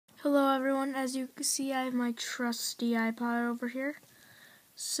Hello everyone, as you can see I have my trusty iPod over here.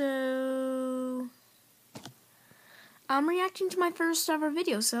 So, I'm reacting to my first ever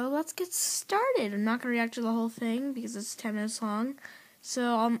video, so let's get started. I'm not going to react to the whole thing because it's 10 minutes long,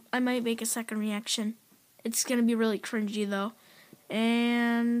 so I might make a second reaction. It's going to be really cringy though.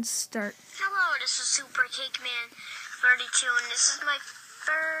 And start. Hello, this is supercakeman32 and this is my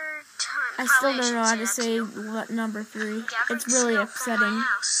third time. I still don't know how to say what number 3. It's really upsetting.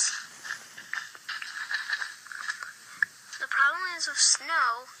 The problem is with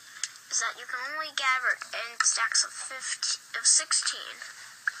snow is that you can only gather it in stacks of 16.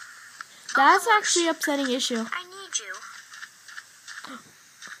 That's actually an upsetting issue. I need you.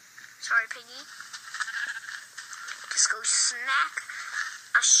 Sorry, Piggy. Just go smack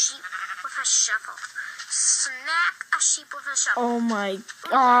a sheep with a shovel. Smack a sheep with a shovel. Oh my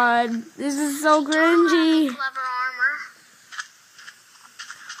god, this is so cringy. Clever armor.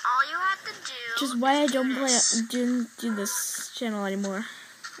 All you have to do. Which is why I don't do this channel anymore.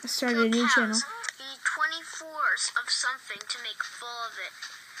 I started a new channel. You need 24s of something to make full of it.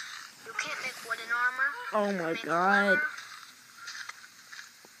 You can't make wooden armor. Oh my god.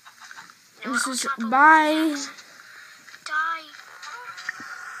 This is bye. Die.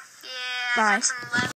 Yeah. Bye. That's 11.